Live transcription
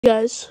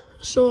Guys,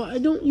 so I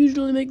don't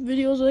usually make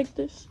videos like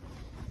this,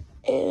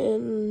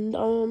 and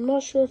I'm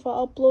not sure if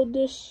I'll upload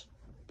this.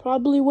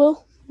 Probably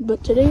will,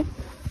 but today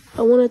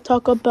I want to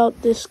talk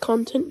about this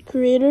content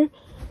creator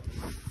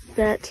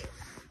that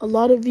a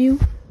lot of you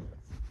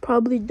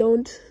probably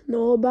don't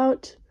know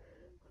about.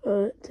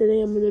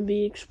 Today I'm going to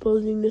be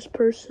exposing this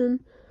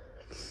person.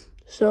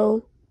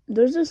 So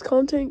there's this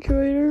content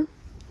creator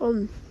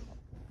on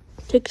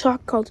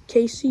TikTok called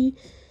Casey,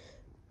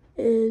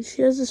 and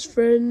she has this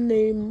friend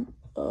named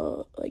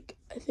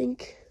I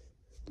think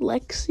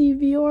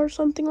Vexi or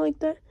something like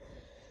that,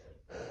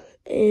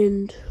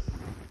 and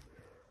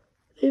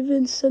they've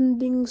been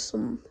sending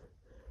some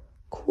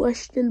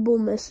questionable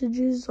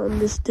messages on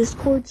this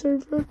Discord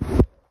server.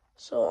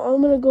 So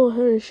I'm gonna go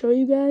ahead and show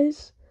you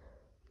guys.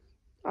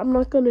 I'm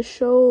not gonna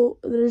show,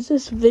 there's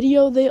this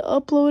video they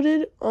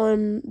uploaded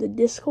on the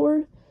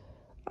Discord,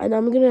 and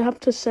I'm gonna have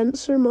to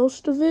censor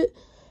most of it,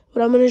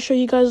 but I'm gonna show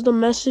you guys the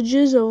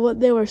messages of what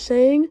they were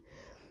saying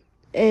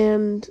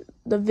and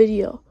the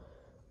video.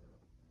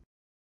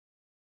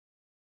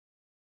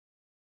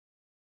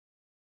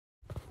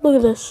 Look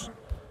at this.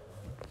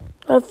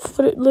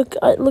 Look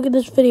at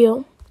this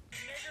video.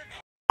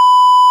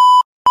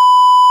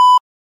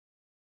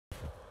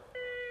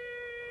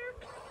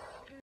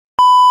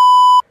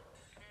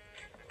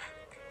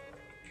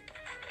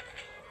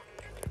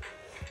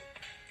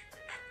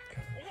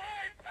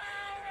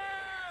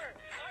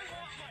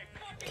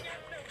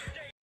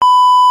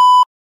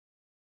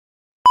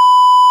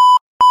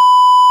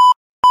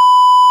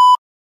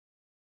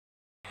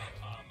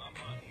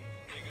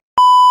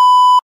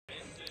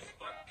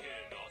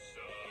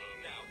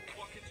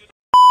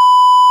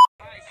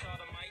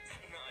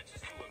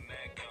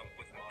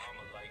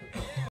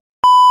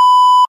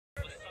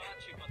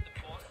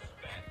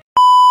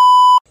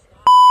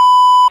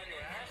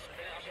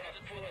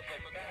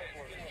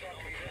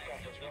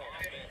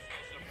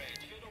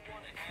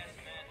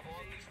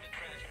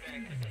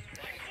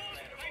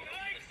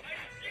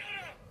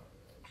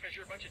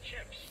 You're a bunch of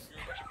chips.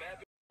 You're a bunch of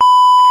bad.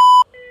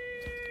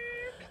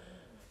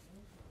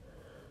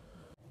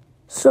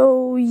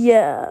 So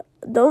yeah,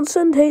 don't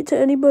send hate to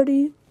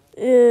anybody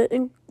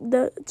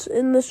that's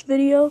in this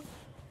video.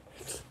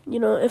 You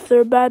know, if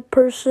they're a bad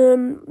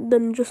person,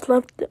 then just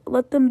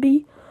let them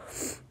be.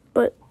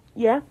 But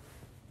yeah,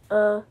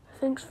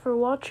 thanks for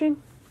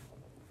watching,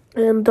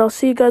 and I'll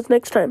see you guys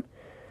next time.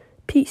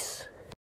 Peace.